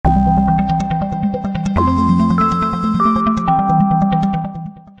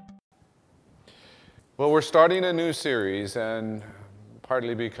we're starting a new series, and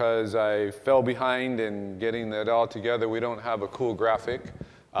partly because I fell behind in getting that all together, we don't have a cool graphic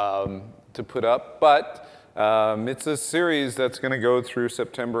to put up. But it's a series that's going to go through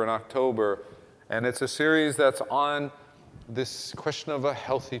September and October, and it's a series that's on this question of a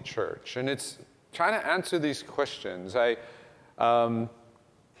healthy church. And it's trying to answer these questions. I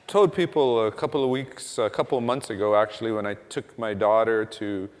told people a couple of months ago, actually, when I took my daughter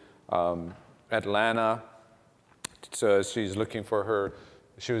to Atlanta. So she was looking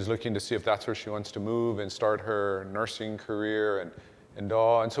to see if that's where she wants to move and start her nursing career and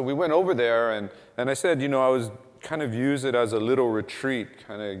all. And so we went over there, and I said, I was kind of use it as a little retreat,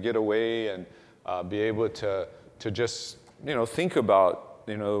 kind of get away and be able to just, think about,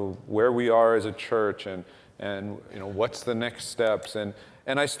 where we are as a church and what's the next steps. And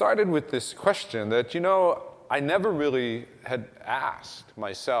I started with this question that, I never really had asked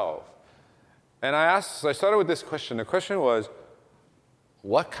myself. And I started with this question. The question was,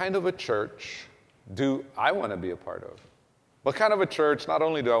 what kind of a church do I want to be a part of? What kind of a church, not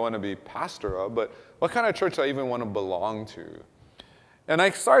only do I want to be pastor of, but what kind of church do I even want to belong to? And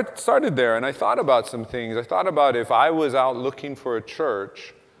I started there, and I thought about some things. I thought about if I was out looking for a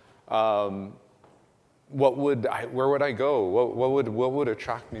church, where would I go? What would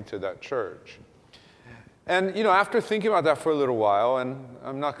attract me to that church? And, after thinking about that for a little while, and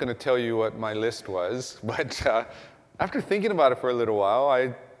I'm not going to tell you what my list was, but after thinking about it for a little while,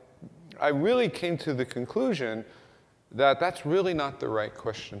 I really came to the conclusion that that's really not the right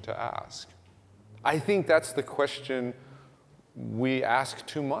question to ask. I think that's the question we ask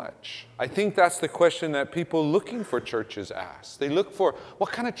too much. I think that's the question that people looking for churches ask. They look for,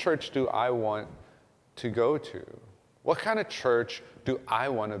 what kind of church do I want to go to? What kind of church do I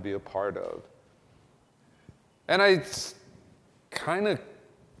want to be a part of? And I kind of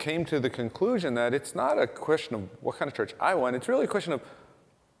came to the conclusion that it's not a question of what kind of church I want. It's really a question of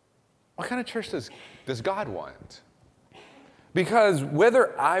what kind of church does God want? Because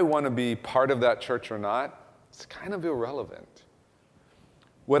whether I want to be part of that church or not, it's kind of irrelevant.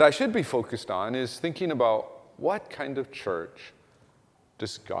 What I should be focused on is thinking about what kind of church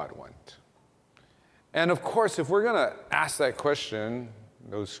does God want? And of course, if we're going to ask that question,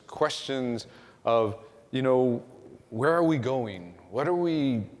 those questions of, where are we going? What are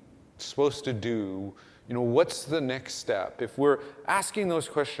we supposed to do? What's the next step? If we're asking those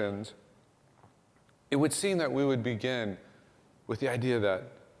questions, it would seem that we would begin with the idea that,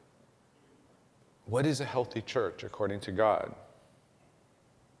 what is a healthy church according to God?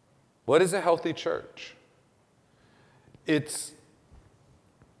 What is a healthy church? It's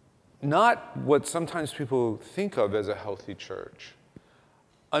not what sometimes people think of as a healthy church.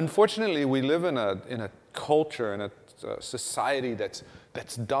 Unfortunately, we live in a culture, in a society that's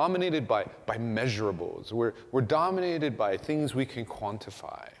dominated by measurables. We're dominated by things we can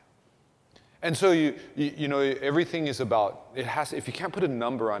quantify. And so everything is about, if you can't put a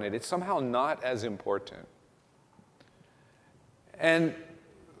number on it, it's somehow not as important. And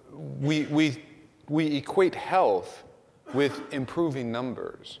we equate health with improving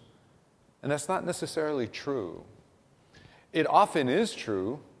numbers. And that's not necessarily true. It often is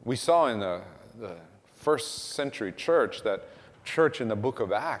true. We saw in the first century church, that church in the book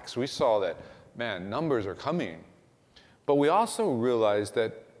of Acts, we saw that, numbers are coming. But we also realized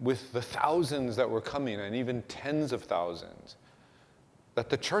that with the thousands that were coming, and even tens of thousands, that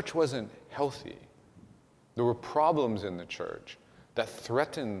the church wasn't healthy. There were problems in the church that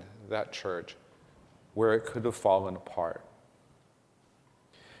threatened that church where it could have fallen apart.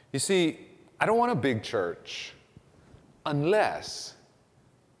 You see, I don't want a big church unless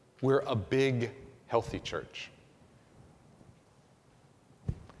we're a big, healthy church.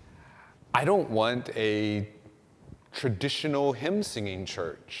 I don't want a traditional hymn-singing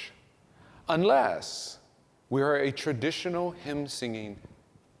church unless we are a traditional hymn-singing,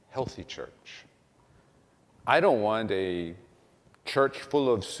 healthy church. I don't want a church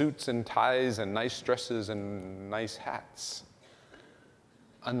full of suits and ties and nice dresses and nice hats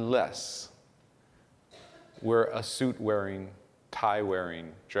unless we're a suit-wearing,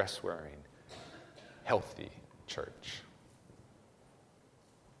 tie-wearing, dress-wearing, healthy church.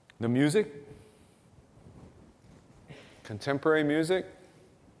 The music, contemporary music,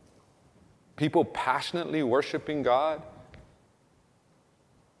 people passionately worshiping God,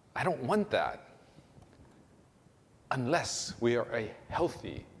 I don't want that unless we are a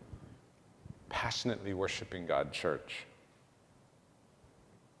healthy, passionately worshiping God church.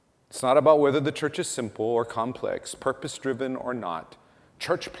 It's not about whether the church is simple or complex, purpose-driven or not,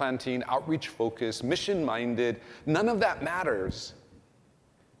 church planting, outreach-focused, mission-minded. None of that matters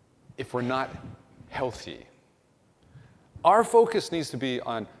if we're not healthy. Our focus needs to be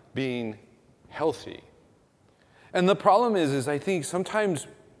on being healthy. And the problem is I think sometimes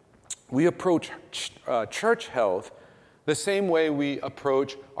we approach church health the same way we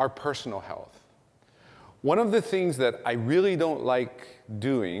approach our personal health. One of the things that I really don't like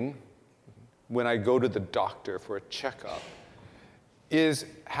doing when I go to the doctor for a checkup is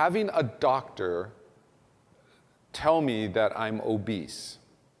having a doctor tell me that I'm obese.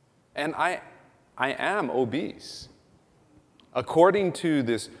 And I am obese. According to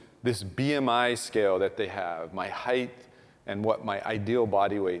this BMI scale that they have, my height and what my ideal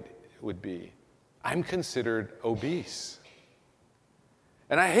body weight would be, I'm considered obese.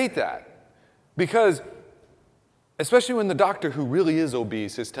 And I hate that because, especially when the doctor who really is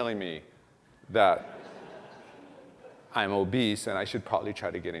obese is telling me that I'm obese and I should probably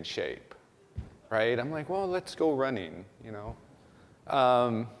try to get in shape, right? I'm like, well, let's go running, you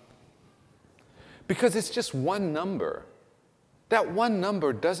know. Because it's just one number. That one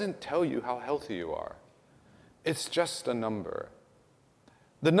number doesn't tell you how healthy you are. It's just a number.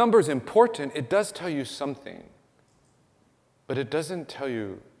 The number is important. It does tell you something. But it doesn't tell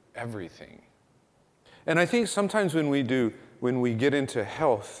you everything. And I think sometimes when we get into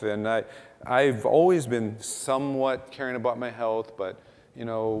health, and I've always been somewhat caring about my health, but, you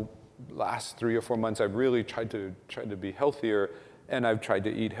know, last 3 or 4 months I've really tried to be healthier, and I've tried to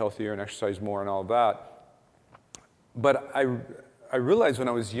eat healthier and exercise more and all that. But I realized when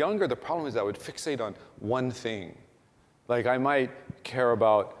I was younger, the problem is I would fixate on one thing. Like I might care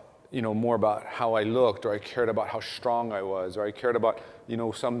about, you know, more about how I looked, or I cared about how strong I was, or I cared about, you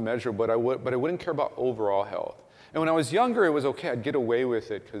know, some measure, but I wouldn't care about overall health. And when I was younger, it was okay. I'd get away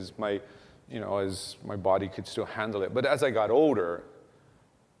with it because as my body could still handle it. But as I got older,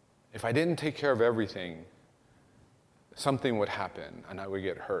 if I didn't take care of everything, something would happen, and I would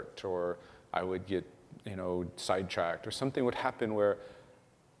get hurt, or I would get, you know, sidetracked, or something would happen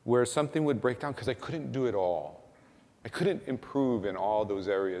where something would break down because I couldn't do it all. I couldn't improve in all those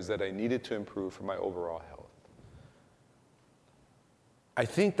areas that I needed to improve for my overall health. I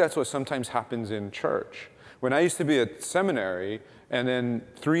think that's what sometimes happens in church. When I used to be at seminary, and then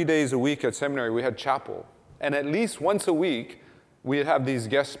 3 days a week at seminary, we had chapel. And at least once a week, we'd have these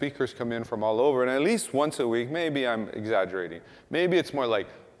guest speakers come in from all over. And at least once a week, maybe I'm exaggerating, maybe it's more like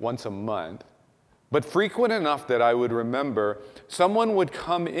once a month, but frequent enough that I would remember, someone would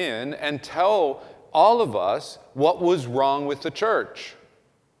come in and tell all of us what was wrong with the church.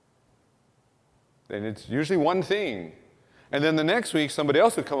 And it's usually one thing. And then the next week, somebody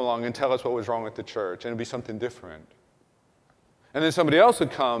else would come along and tell us what was wrong with the church, and it'd be something different. And then somebody else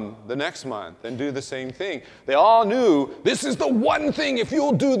would come the next month and do the same thing. They all knew, this is the one thing, if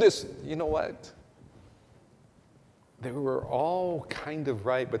you'll do this. You know what? They were all kind of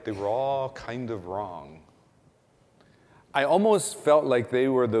right, but they were all kind of wrong. I almost felt like they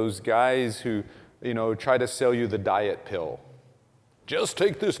were those guys who, you know, try to sell you the diet pill. Just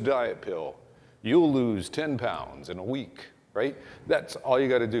take this diet pill. You'll lose 10 pounds in a week, right? That's all you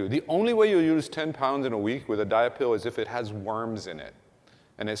got to do. The only way you'll lose 10 pounds in a week with a diet pill is if it has worms in it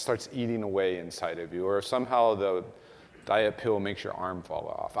and it starts eating away inside of you, or if somehow the diet pill makes your arm fall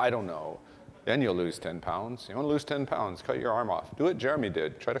off. I don't know. Then you'll lose 10 pounds. You want to lose 10 pounds, cut your arm off. Do what Jeremy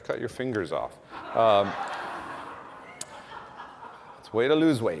did. Try to cut your fingers off. It's a way to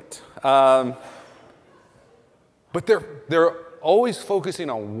lose weight. But they're always focusing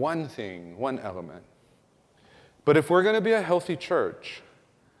on one thing, one element. But if we're going to be a healthy church,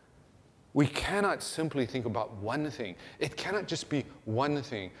 we cannot simply think about one thing. It cannot just be one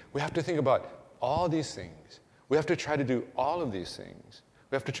thing. We have to think about all these things. We have to try to do all of these things.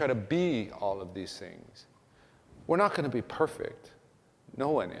 We have to try to be all of these things. We're not going to be perfect. No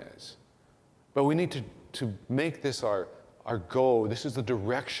one is. But we need to make this our goal. This is the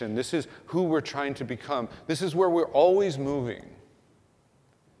direction. This is who we're trying to become. This is where we're always moving.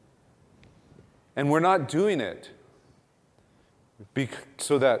 And we're not doing it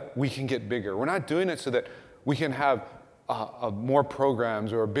so that we can get bigger. We're not doing it so that we can have more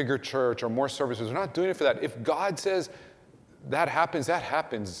programs or a bigger church or more services. We're not doing it for that. If God says that happens,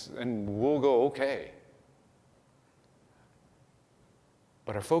 and we'll go, okay.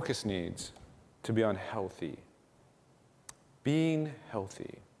 But our focus needs to be on healthy. Being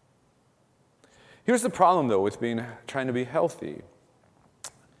healthy. Here's the problem, though, with trying to be healthy.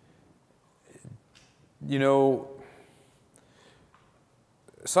 You know,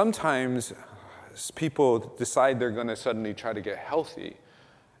 sometimes people decide they're going to suddenly try to get healthy,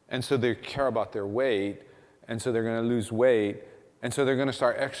 and so they care about their weight, and so they're going to lose weight, and so they're going to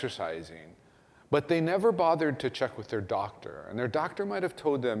start exercising. But they never bothered to check with their doctor. And their doctor might have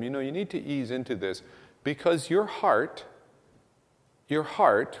told them, you need to ease into this because your heart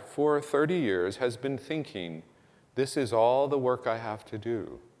for 30 years has been thinking, this is all the work I have to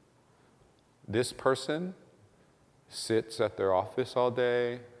do. This person sits at their office all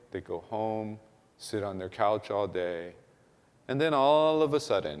day, they go home, sit on their couch all day, and then all of a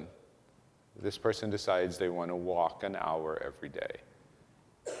sudden, this person decides they want to walk an hour every day.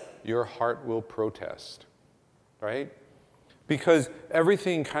 Your heart will protest, right? Because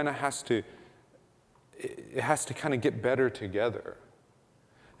everything kind of has to kind of get better together.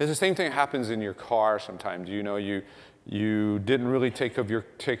 It's the same thing that happens in your car sometimes. You didn't really take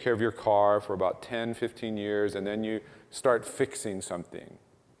care of your car for about 10, 15 years, and then you start fixing something.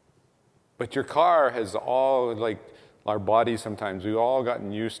 But your car has all, like our bodies sometimes, we've all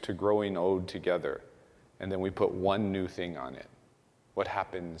gotten used to growing old together. And then we put one new thing on it. What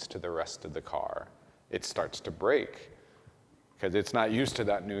happens to the rest of the car? It starts to break because it's not used to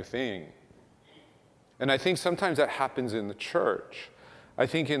that new thing. And I think sometimes that happens in the church. I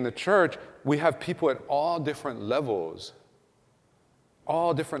think in the church, we have people at all different levels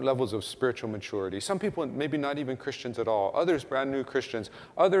of spiritual maturity. Some people maybe not even Christians at all. Others brand new Christians.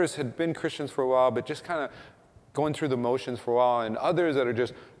 Others had been Christians for a while, but just kind of going through the motions for a while. And others that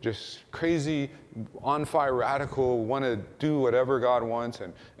are just crazy, on fire, radical, want to do whatever God wants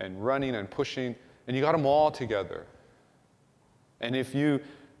and running and pushing. And you got them all together. And if you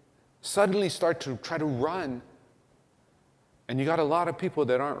suddenly start to try to run, and you got a lot of people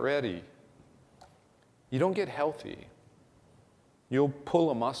that aren't ready, you don't get healthy. You'll pull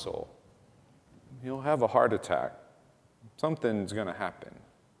a muscle. You'll have a heart attack. Something's going to happen.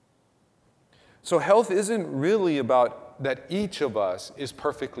 So health isn't really about that each of us is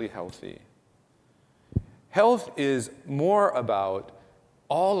perfectly healthy. Health is more about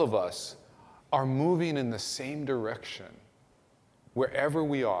all of us are moving in the same direction wherever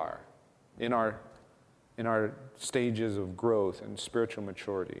we are in our stages of growth and spiritual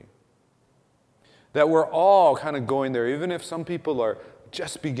maturity. That we're all kind of going there, even if some people are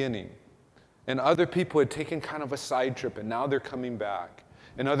just beginning, and other people had taken kind of a side trip, and now they're coming back,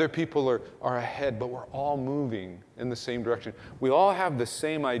 and other people are ahead, but we're all moving in the same direction. We all have the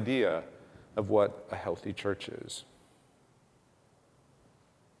same idea of what a healthy church is.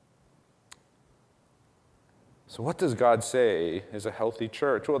 So what does God say is a healthy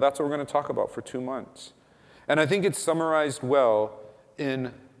church? Well, that's what we're going to talk about for 2 months. And I think it's summarized well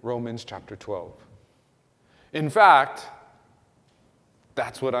in Romans chapter 12. In fact,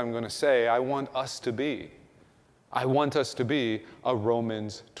 that's what I'm going to say I want us to be. I want us to be a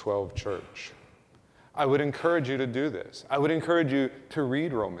Romans 12 church. I would encourage you to do this. I would encourage you to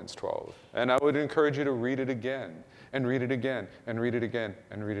read Romans 12. And I would encourage you to read it again, and read it again, and read it again,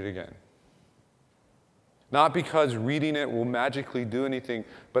 and read it again. Not because reading it will magically do anything,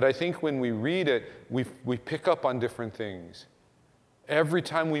 but I think when we read it, we pick up on different things. Every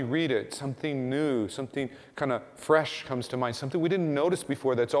time we read it, something new, something kind of fresh comes to mind, something we didn't notice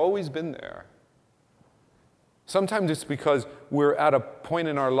before that's always been there. Sometimes it's because we're at a point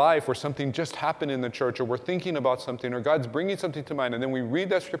in our life where something just happened in the church, or we're thinking about something, or God's bringing something to mind, and then we read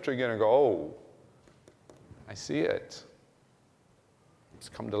that scripture again and go, oh, I see it. It's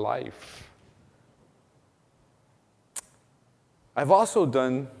come to life. I've also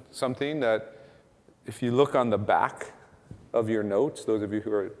done something that, if you look on the back of your notes, those of you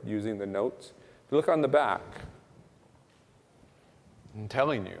who are using the notes, if you look on the back, I'm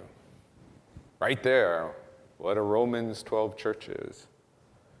telling you, right there, what a Romans 12 church is.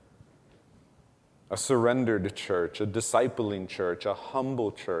 A surrendered church, a discipling church, a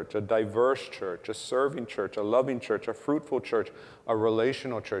humble church, a diverse church, a serving church, a loving church, a fruitful church, a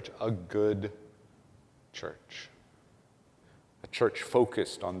relational church, a good church. A church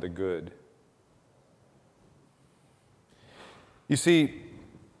focused on the good. You see,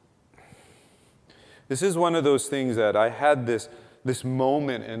 this is one of those things that I had this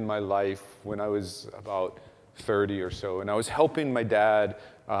moment in my life when I was about 30 or so, and I was helping my dad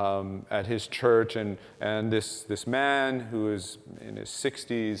at his church, and this man who was in his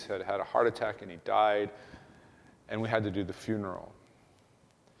 60s had a heart attack and he died, and we had to do the funeral.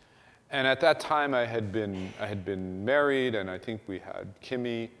 And at that time, I had been married, and I think we had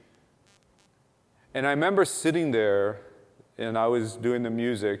Kimmy. And I remember sitting there, and I was doing the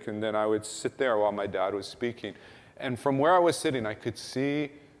music, and then I would sit there while my dad was speaking. And from where I was sitting, I could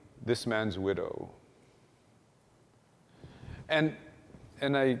see this man's widow. And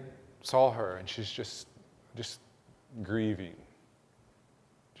I saw her, and she's just grieving,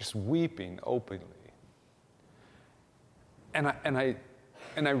 just weeping openly. And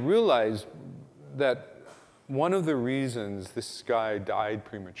I realized that one of the reasons this guy died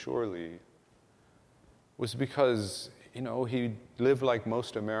prematurely was because, he lived like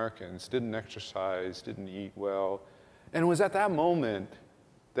most Americans, didn't exercise, didn't eat well. And it was at that moment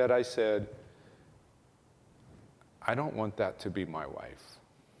that I said, I don't want that to be my wife.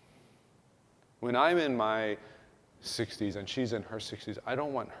 When I'm in my 60s and she's in her 60s, I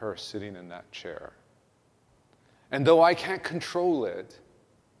don't want her sitting in that chair. And though I can't control it,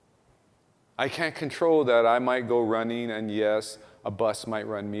 I can't control that I might go running, and yes, a bus might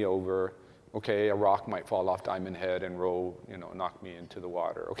run me over. Okay, a rock might fall off Diamond Head and roll, knock me into the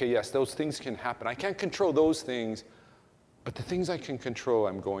water. Okay, yes, those things can happen. I can't control those things, but the things I can control,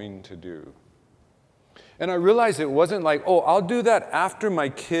 I'm going to do. And I realized it wasn't like, I'll do that after my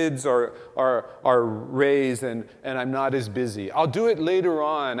kids are raised and I'm not as busy. I'll do it later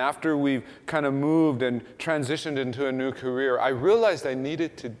on after we've kind of moved and transitioned into a new career. I realized I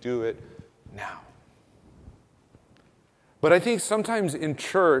needed to do it now. But I think sometimes in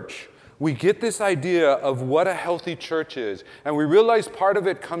church, we get this idea of what a healthy church is, and we realize part of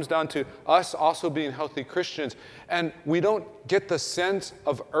it comes down to us also being healthy Christians, and we don't get the sense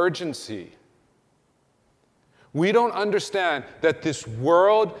of urgency. We don't understand that this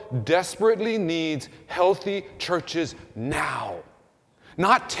world desperately needs healthy churches now.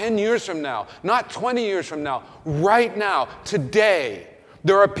 Not 10 years from now, not 20 years from now, right now, today.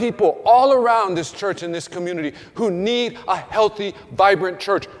 There are people all around this church and this community who need a healthy, vibrant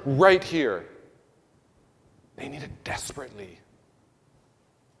church right here. They need it desperately.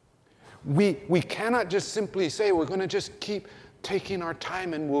 We cannot just simply say we're going to just keep taking our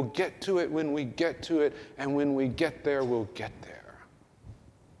time and we'll get to it when we get to it, and when we get there, we'll get there.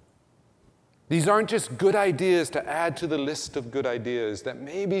 These aren't just good ideas to add to the list of good ideas that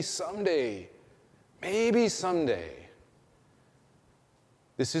maybe someday,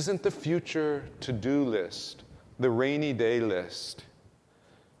 this isn't the future to-do list, the rainy day list.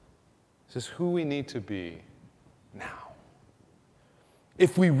 This is who we need to be now.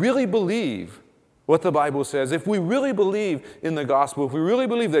 If we really believe what the Bible says, if we really believe in the gospel, if we really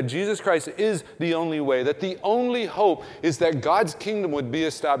believe that Jesus Christ is the only way, that the only hope is that God's kingdom would be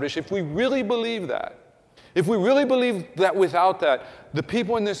established, if we really believe that, if we really believe that without that, the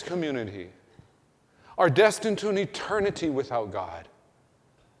people in this community are destined to an eternity without God,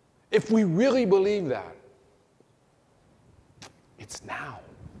 if we really believe that, it's now.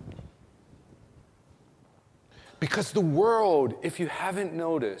 Because the world, if you haven't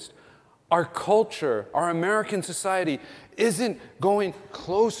noticed, our culture, our American society, isn't going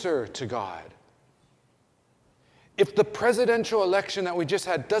closer to God. If the presidential election that we just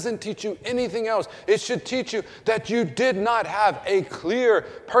had doesn't teach you anything else, it should teach you that you did not have a clear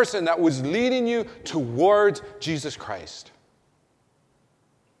person that was leading you towards Jesus Christ.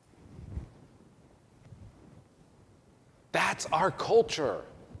 That's our culture.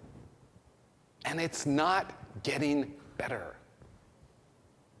 And it's not getting better.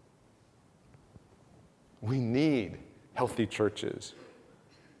 We need healthy churches.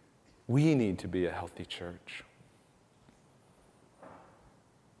 We need to be a healthy church.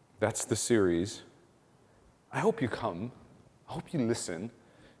 That's the series. I hope you come. I hope you listen.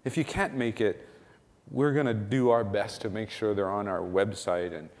 If you can't make it, we're going to do our best to make sure they're on our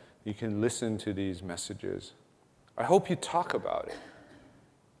website and you can listen to these messages. I hope you talk about it.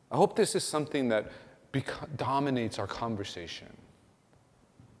 I hope this is something that dominates our conversation,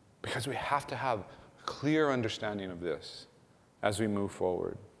 because we have to have a clear understanding of this as we move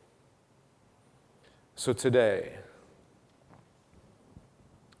forward. So today,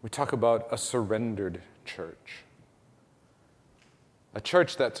 we talk about a surrendered church. A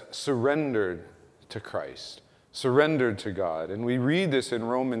church that's surrendered to Christ, surrendered to God. And we read this in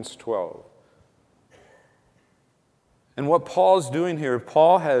Romans 12. And what Paul's doing here,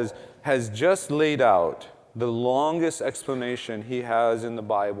 Paul has just laid out the longest explanation he has in the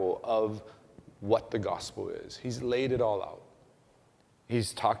Bible of what the gospel is. He's laid it all out.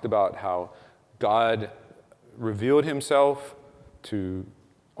 He's talked about how God revealed himself to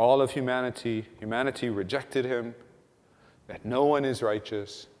all of humanity. Humanity rejected him, that no one is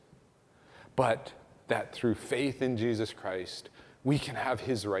righteous, but that through faith in Jesus Christ, we can have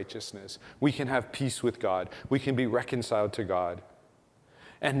his righteousness. We can have peace with God. We can be reconciled to God.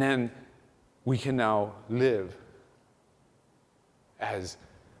 And then we can now live as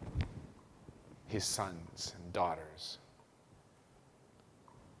his sons and daughters.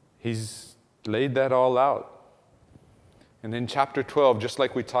 He's laid that all out. And in chapter 12, just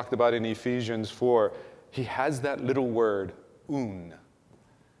like we talked about in Ephesians 4, he has that little word, un,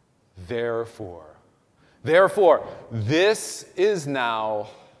 therefore. Therefore, this is now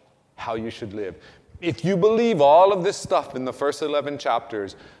how you should live. If you believe all of this stuff in the first 11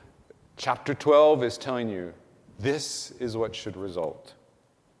 chapters, chapter 12 is telling you this is what should result.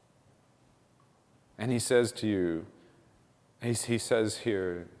 And he says to you, he says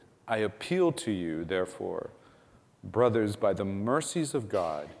here, I appeal to you, therefore, brothers, by the mercies of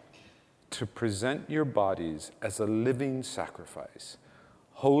God, to present your bodies as a living sacrifice,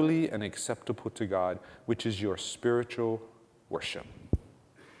 holy and acceptable to God, which is your spiritual worship.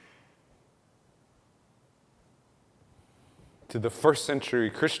 To the first century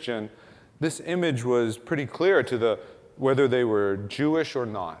Christian, this image was pretty clear to whether they were Jewish or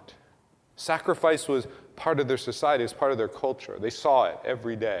not. Sacrifice was part of their society, it's part of their culture. They saw it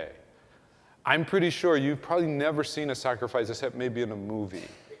every day. I'm pretty sure you've probably never seen a sacrifice except maybe in a movie.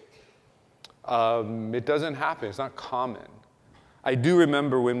 It doesn't happen, it's not common. I do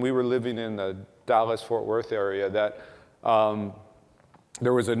remember when we were living in the Dallas-Fort Worth area that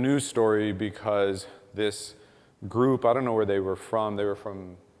there was a news story because this group, I don't know where they were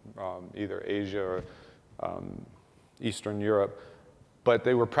from either Asia or Eastern Europe, but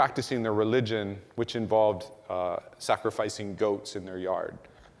they were practicing their religion, which involved sacrificing goats in their yard.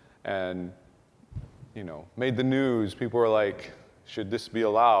 And, made the news. People were like, should this be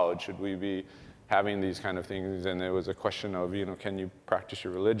allowed? Should we be having these kind of things? And it was a question of, can you practice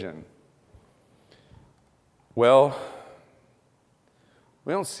your religion? Well,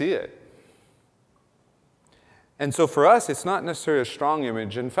 we don't see it. And so for us, it's not necessarily a strong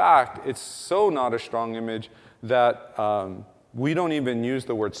image. In fact, it's so not a strong image that we don't even use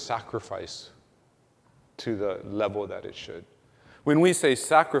the word sacrifice to the level that it should. When we say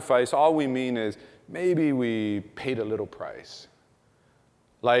sacrifice, all we mean is maybe we paid a little price.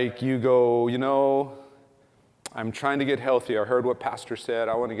 Like you go, I'm trying to get healthy. I heard what Pastor said.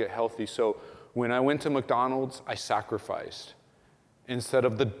 I want to get healthy. So when I went to McDonald's, I sacrificed. Instead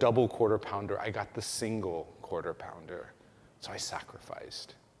of the double quarter pounder, I got the single quarter pounder. So I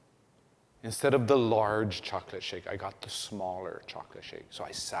sacrificed. Instead of the large chocolate shake, I got the smaller chocolate shake. So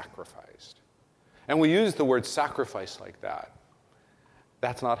I sacrificed. And we use the word sacrifice like that.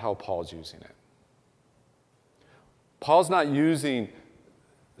 That's not how Paul's using it. Paul's not using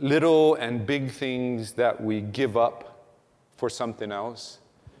little and big things that we give up for something else.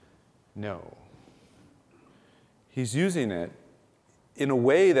 No. He's using it in a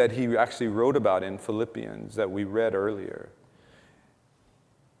way that he actually wrote about in Philippians that we read earlier.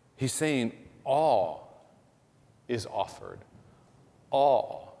 He's saying all is offered.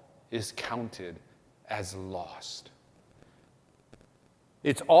 All is counted as lost.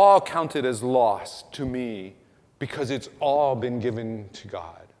 It's all counted as lost to me because it's all been given to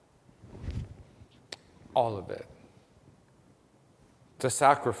God. All of it. It's a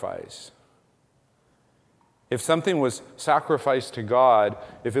sacrifice. If something was sacrificed to God,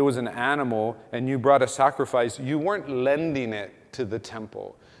 if it was an animal and you brought a sacrifice, you weren't lending it to the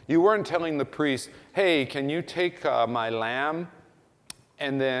temple. You weren't telling the priest, hey, can you take my lamb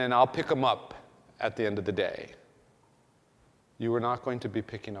and then I'll pick him up at the end of the day. You were not going to be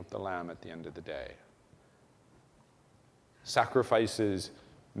picking up the lamb at the end of the day. Sacrifices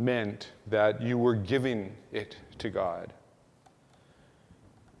meant that you were giving it to God.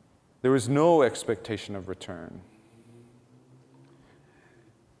 There was no expectation of return.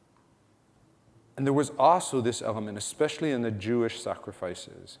 And there was also this element, especially in the Jewish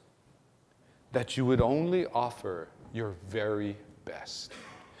sacrifices, that you would only offer your very best.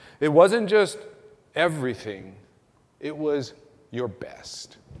 It wasn't just everything, it was your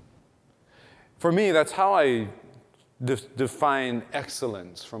best. For me, that's how I define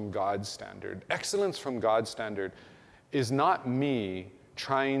excellence from God's standard. Excellence from God's standard is not me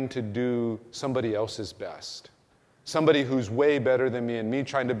trying to do somebody else's best. Somebody who's way better than me and me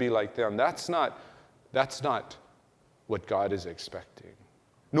trying to be like them. That's not what God is expecting.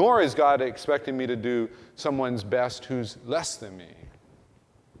 Nor is God expecting me to do someone's best who's less than me.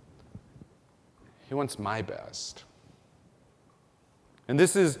 He wants my best. And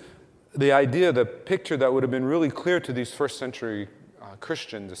this is the idea, the picture that would have been really clear to these first century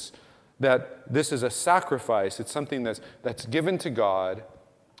Christians, that this is a sacrifice. It's something that's given to God,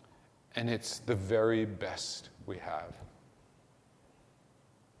 and it's the very best we have.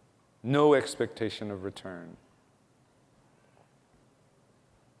 No expectation of return.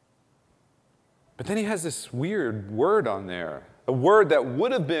 But then he has this weird word on there, a word that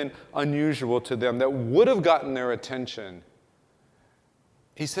would have been unusual to them, that would have gotten their attention.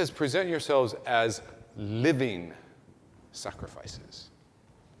 He says, present yourselves as living sacrifices.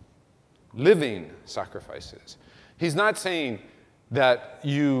 Living sacrifices. He's not saying that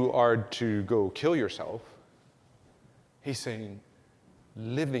you are to go kill yourself. He's saying,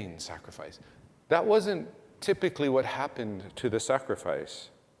 living sacrifice. That wasn't typically what happened to the sacrifice.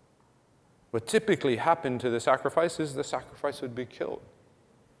 What typically happened to the sacrifice is the sacrifice would be killed.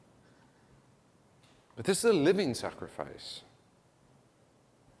 But this is a living sacrifice.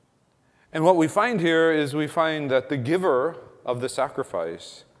 And what we find here is we find that the giver of the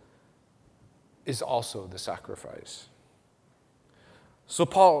sacrifice is also the sacrifice. So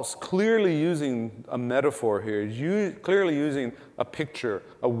Paul's clearly using a metaphor here, clearly using a picture,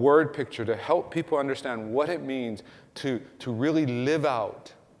 a word picture, to help people understand what it means to really live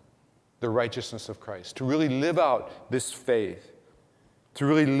out the righteousness of Christ, to really live out this faith, to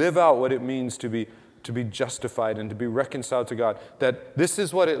really live out what it means to be justified and to be reconciled to God, that this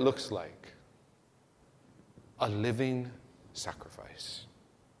is what it looks like: a living sacrifice.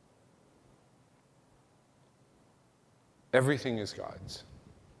 Everything is God's.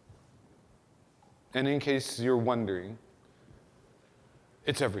 And in case you're wondering,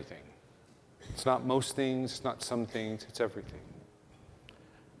 it's everything. It's not most things, it's not some things, it's everything.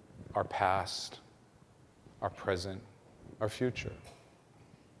 Our past, our present, our future.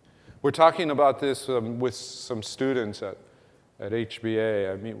 We're talking about this with some students at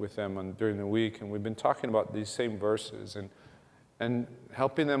HBA. I meet with them during the week, and we've been talking about these same verses and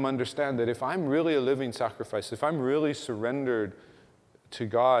helping them understand that if I'm really a living sacrifice, if I'm really surrendered to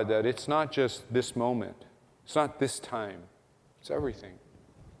God, that it's not just this moment, it's not this time, it's everything.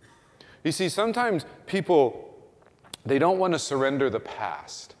 You see, sometimes people, they don't want to surrender the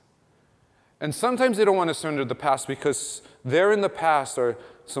past. And sometimes they don't want to surrender the past because there in the past are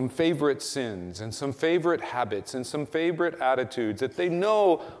some favorite sins and some favorite habits and some favorite attitudes that they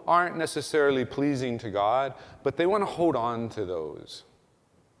know aren't necessarily pleasing to God, but they want to hold on to those.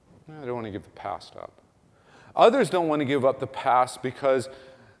 They don't want to give the past up. Others don't want to give up the past because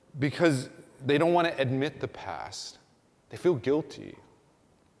they don't want to admit the past. They feel guilty.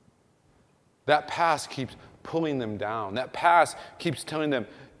 That past keeps pulling them down. That past keeps telling them,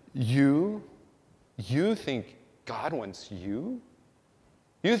 you think God wants you?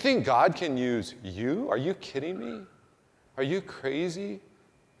 You think God can use you? Are you kidding me? Are you crazy?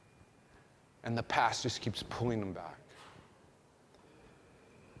 And the past just keeps pulling them back.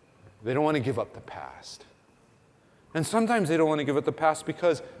 They don't want to give up the past. And sometimes they don't want to give up the past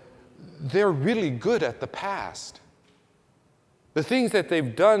because they're really good at the past. The things that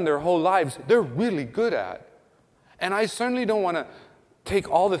they've done their whole lives, they're really good at. And I certainly don't want to take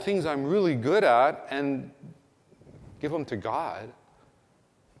all the things I'm really good at and give them to God.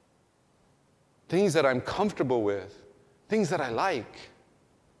 Things that I'm comfortable with, things that I like,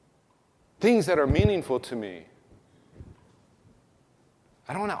 things that are meaningful to me.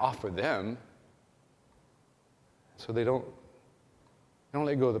 I don't want to offer them. So they don't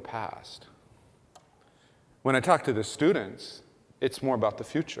let go of the past. When I talk to the students, it's more about the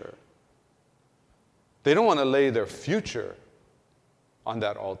future. They don't want to lay their future on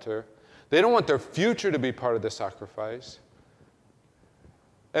that altar. They don't want their future to be part of the sacrifice.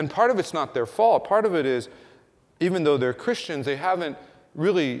 And part of it's not their fault. Part of it is, even though they're Christians, they haven't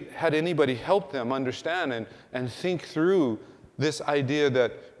really had anybody help them understand and think through this idea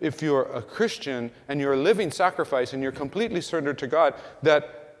that if you're a Christian and you're a living sacrifice and you're completely surrendered to God,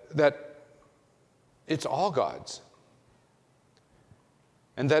 that it's all God's.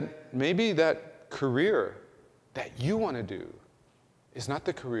 And that maybe that career that you want to do is not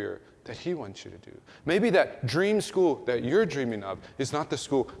the career that He wants you to do. Maybe that dream school that you're dreaming of is not the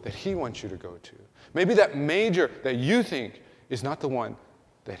school that He wants you to go to. Maybe that major that you think is not the one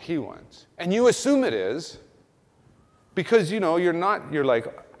that He wants. And you assume it is because, you're like,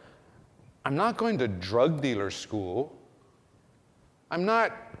 I'm not going to drug dealer school. I'm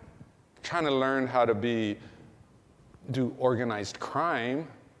not trying to learn how to do organized crime.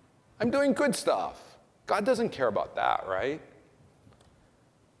 I'm doing good stuff. God doesn't care about that, right?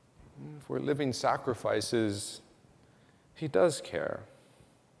 If we're living sacrifices, He does care.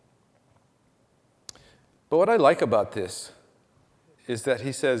 But what I like about this is that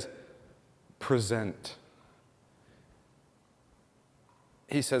He says, present.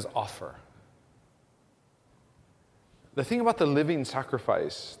 He says, offer. The thing about the living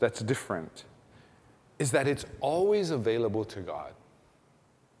sacrifice that's different is that it's always available to God.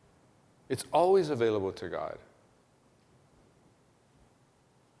 It's always available to God.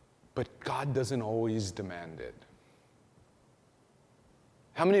 But God doesn't always demand it.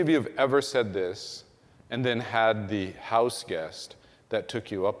 How many of you have ever said this and then had the house guest that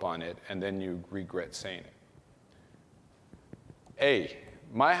took you up on it and then you regret saying it? Hey,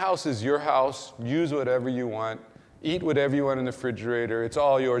 my house is your house. Use whatever you want. Eat whatever you want in the refrigerator. It's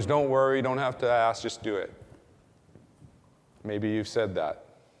all yours. Don't worry. Don't have to ask. Just do it. Maybe you've said that.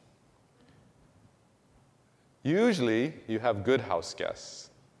 Usually, you have good house guests.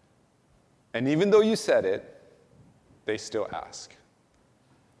 And even though you said it, they still ask.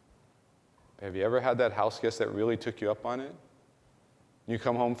 Have you ever had that house guest that really took you up on it? You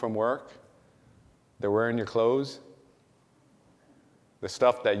come home from work, they're wearing your clothes, the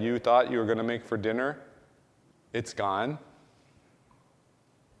stuff that you thought you were going to make for dinner, it's gone.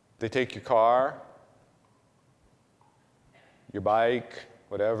 They take your car, your bike,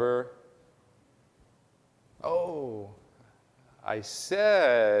 whatever. Oh, I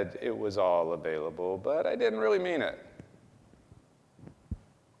said it was all available, but I didn't really mean it.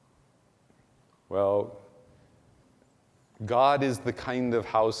 Well, God is the kind of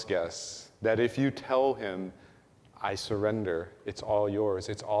house guest that if you tell him, I surrender, it's all yours,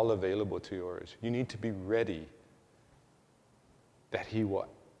 it's all available to yours, you need to be ready that he will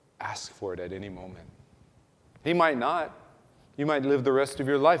ask for it at any moment. He might not. You might live the rest of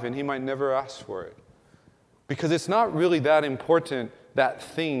your life and he might never ask for it. Because it's not really that important, that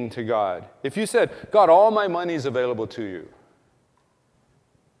thing to God. If you said, God, all my money is available to you,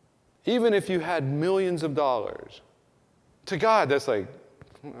 even if you had millions of dollars, to God, that's like,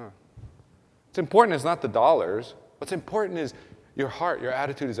 what's important is not the dollars. What's important is your heart, your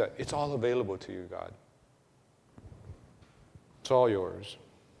attitude is that it's all available to you, God. It's all yours.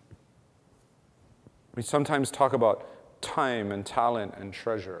 We sometimes talk about time and talent and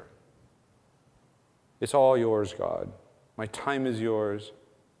treasure. It's all yours, God. My time is yours.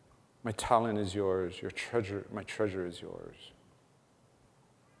 My talent is yours. My treasure is yours.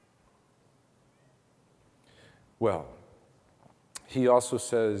 Well, he also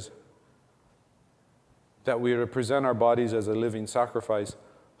says that we are to present our bodies as a living sacrifice,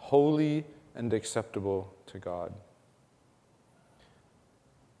 holy and acceptable to God.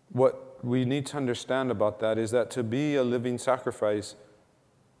 What we need to understand about that is that to be a living sacrifice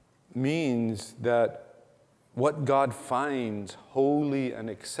means that what God finds holy and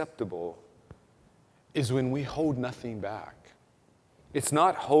acceptable is when we hold nothing back. It's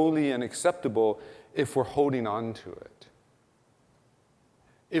not holy and acceptable if we're holding on to it.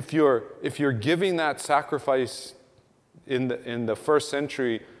 If you're giving that sacrifice in the first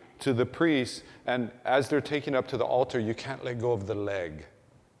century to the priests, and as they're taking up to the altar, you can't let go of the leg.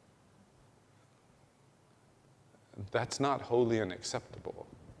 That's not holy and acceptable.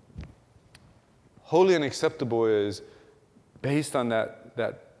 Holy and acceptable is based on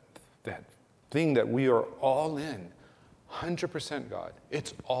that thing that we are all in. 100% God.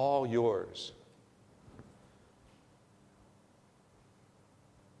 It's all yours.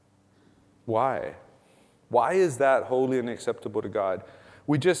 Why? Why is that holy and acceptable to God?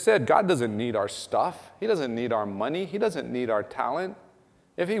 We just said God doesn't need our stuff. He doesn't need our money. He doesn't need our talent.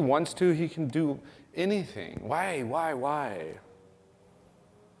 If he wants to, he can do anything. Why?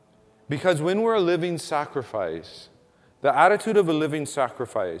 Because when we're a living sacrifice, the attitude of a living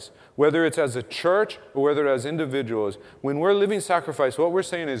sacrifice, whether it's as a church or whether it's as individuals, when we're a living sacrifice, what we're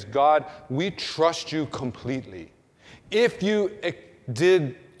saying is, God, we trust you completely. If you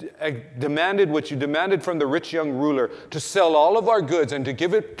demanded what you demanded from the rich young ruler, to sell all of our goods and to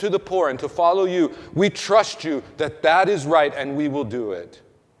give it to the poor and to follow you, we trust you that that is right and we will do it.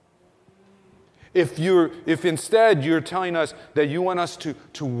 If instead you're telling us that you want us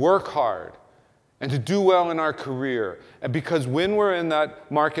to work hard and to do well in our career, and because when we're in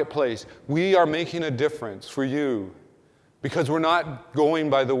that marketplace, we are making a difference for you, because we're not going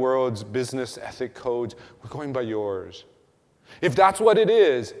by the world's business ethic codes, we're going by yours. If that's what it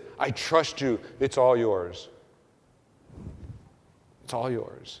is, I trust you, it's all yours. It's all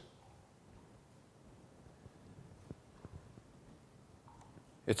yours.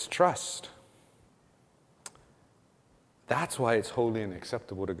 It's trust. That's why it's holy and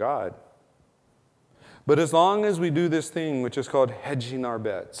acceptable to God. But as long as we do this thing, which is called hedging our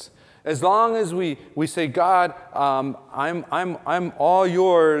bets, as long as we say, God, I'm all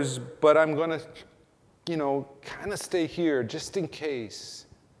yours, but I'm going to, kind of stay here just in case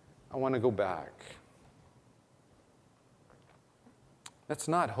I want to go back. That's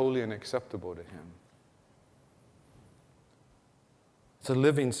not holy and acceptable to him. It's a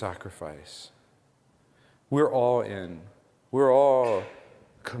living sacrifice. We're all in. We're all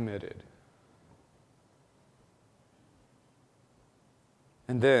committed.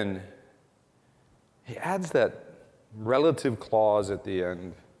 And then he adds that relative clause at the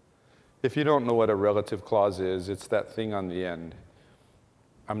end. If you don't know what a relative clause is, it's that thing on the end.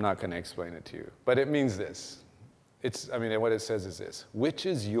 I'm not going to explain it to you. But it means this. What it says is this. Which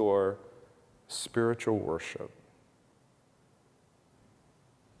is your spiritual worship?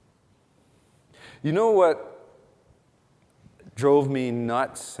 You know what? drove me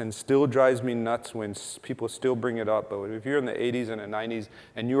nuts and still drives me nuts when people still bring it up. But if you're in the 80s and the 90s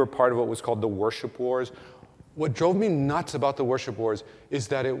and you were part of what was called the worship wars, what drove me nuts about the worship wars is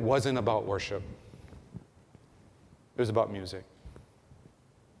that it wasn't about worship. It was about music.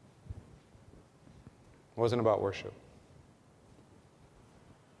 It wasn't about worship.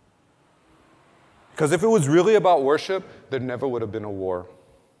 Because if it was really about worship, there never would have been a war.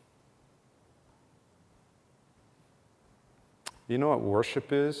 You know what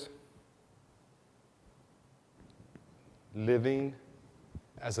worship is? Living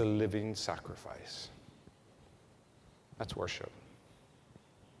as a living sacrifice. That's worship.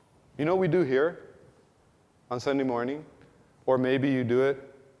 You know what we do here on Sunday morning? Or maybe you do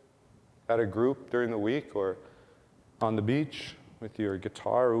it at a group during the week or on the beach with your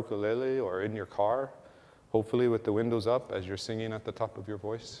guitar or ukulele or in your car, hopefully with the windows up as you're singing at the top of your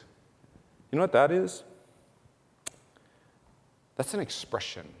voice. You know what that is? That's an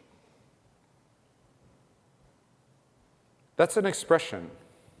expression. That's an expression.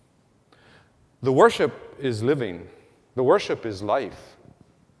 The worship is living. The worship is life.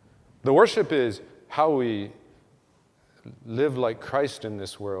 The worship is how we live like Christ in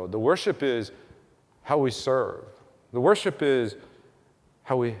this world. The worship is how we serve. The worship is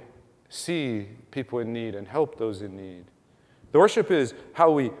how we see people in need and help those in need. The worship is how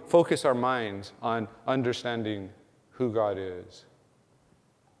we focus our minds on understanding who God is.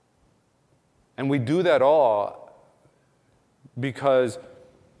 And we do that all because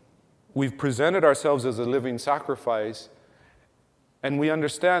we've presented ourselves as a living sacrifice, and we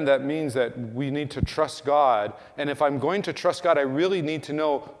understand that means that we need to trust God. And if I'm going to trust God, I really need to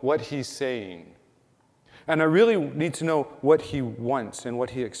know what He's saying. And I really need to know what He wants and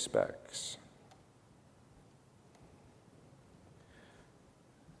what He expects.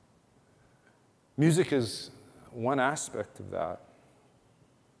 Music is one aspect of that.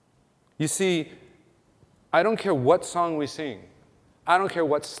 You see, I don't care what song we sing. I don't care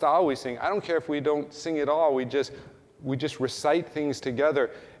what style we sing. I don't care if we don't sing at all. We just recite things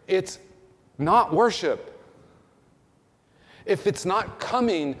together. It's not worship if it's not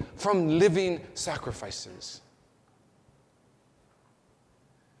coming from living sacrifices.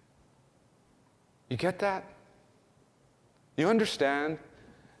 You get that? You understand?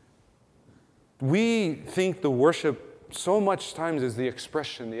 We think the worship so much times is the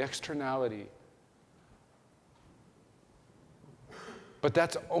expression, the externality. But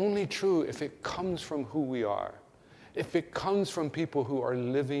that's only true if it comes from who we are. If it comes from people who are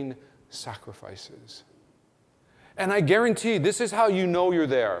living sacrifices. And I guarantee this is how you know you're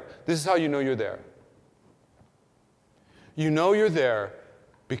there. This is how you know you're there. You know you're there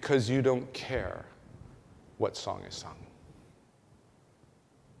because you don't care what song is sung.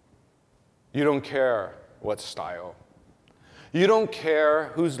 You don't care what style. You don't care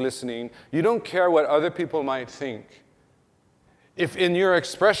who's listening. You don't care what other people might think. If in your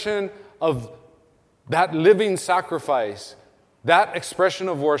expression of that living sacrifice, that expression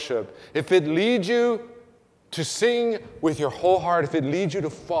of worship, if it leads you to sing with your whole heart, if it leads you to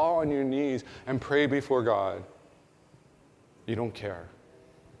fall on your knees and pray before God, you don't care.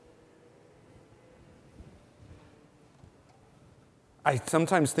 I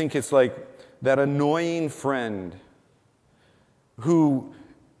sometimes think it's like that annoying friend who,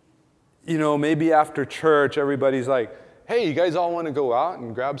 maybe after church, everybody's like, hey, you guys all want to go out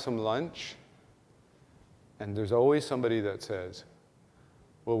and grab some lunch? And there's always somebody that says,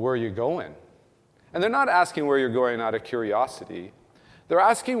 well, where are you going? And they're not asking where you're going out of curiosity. They're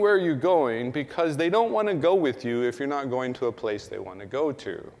asking where you're going because they don't want to go with you if you're not going to a place they want to go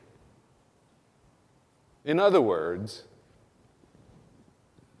to. In other words,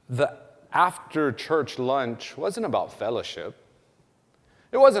 the after-church lunch wasn't about fellowship.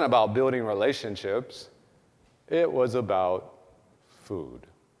 It wasn't about building relationships. It was about food.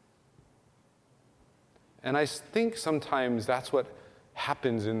 And I think sometimes that's what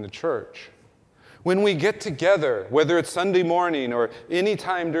happens in the church. When we get together, whether it's Sunday morning or any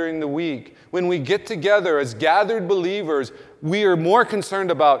time during the week, when we get together as gathered believers, we are more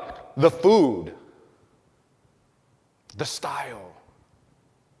concerned about the food, the style,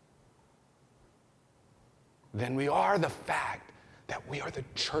 than we are the fact that we are the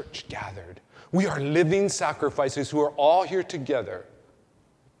church gathered. We are living sacrifices who are all here together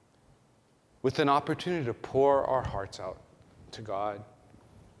with an opportunity to pour our hearts out to God,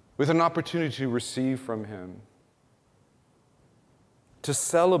 with an opportunity to receive from Him, to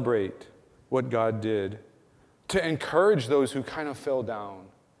celebrate what God did, to encourage those who kind of fell down,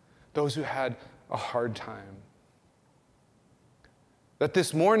 those who had a hard time. That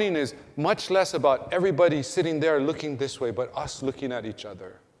this morning is much less about everybody sitting there looking this way, but us looking at each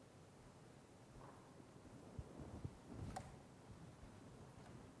other.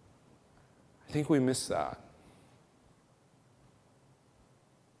 I think we miss that.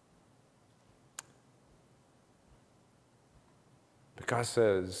 But God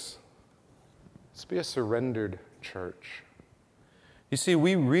says, let's be a surrendered church. You see,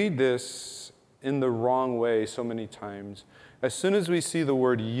 we read this in the wrong way so many times. As soon as we see the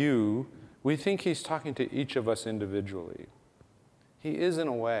word you, we think he's talking to each of us individually. He is in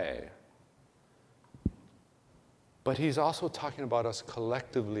a way. But he's also talking about us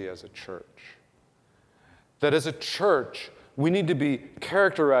collectively as a church. That as a church, we need to be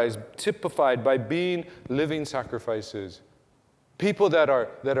characterized, typified by being living sacrifices. People that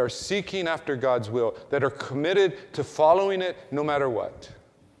are seeking after God's will, that are committed to following it no matter what.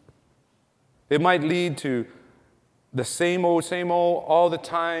 It might lead to the same old, all the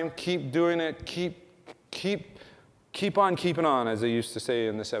time, keep doing it, keep on keeping on, as they used to say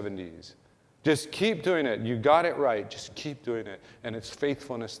in the 70s. Just keep doing it. You got it right. Just keep doing it. And it's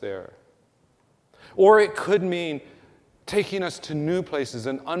faithfulness there. Or it could mean taking us to new places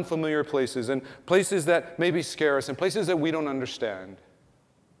and unfamiliar places and places that maybe scare us and places that we don't understand.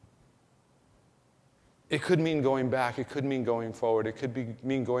 It could mean going back. It could mean going forward. It could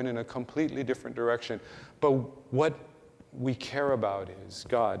mean going in a completely different direction. But what we care about is,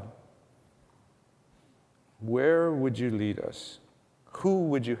 God, where would you lead us? Who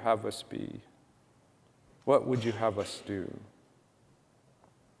would you have us be? What would you have us do?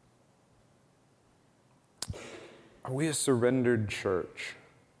 Are we a surrendered church?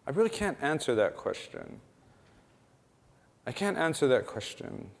 I really can't answer that question. I can't answer that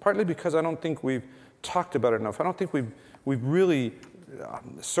question, partly because I don't think we've talked about it enough. I don't think we've really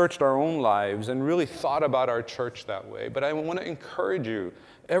searched our own lives and really thought about our church that way. But I want to encourage you,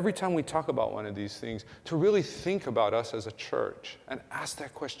 every time we talk about one of these things, to really think about us as a church and ask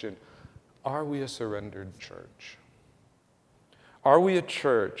that question, are we a surrendered church? Are we a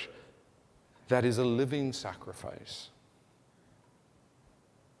church that is a living sacrifice?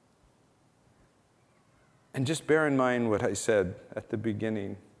 And just bear in mind what I said at the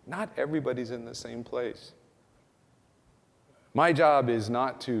beginning. Not everybody's in the same place. My job is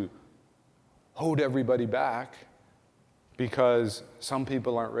not to hold everybody back because some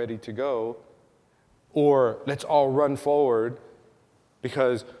people aren't ready to go, or let's all run forward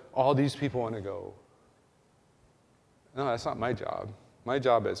because all these people want to go. No, that's not my job. My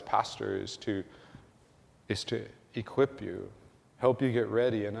job as pastor is to equip you, help you get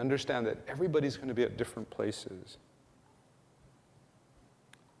ready, and understand that everybody's going to be at different places.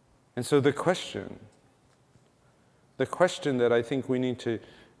 And so the question that I think we need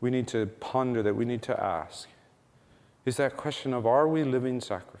to ponder, that we need to ask, is that question of, are we living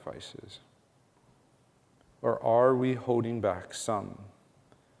sacrifices? Or are we holding back some,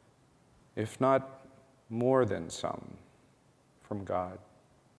 if not more than some, from God?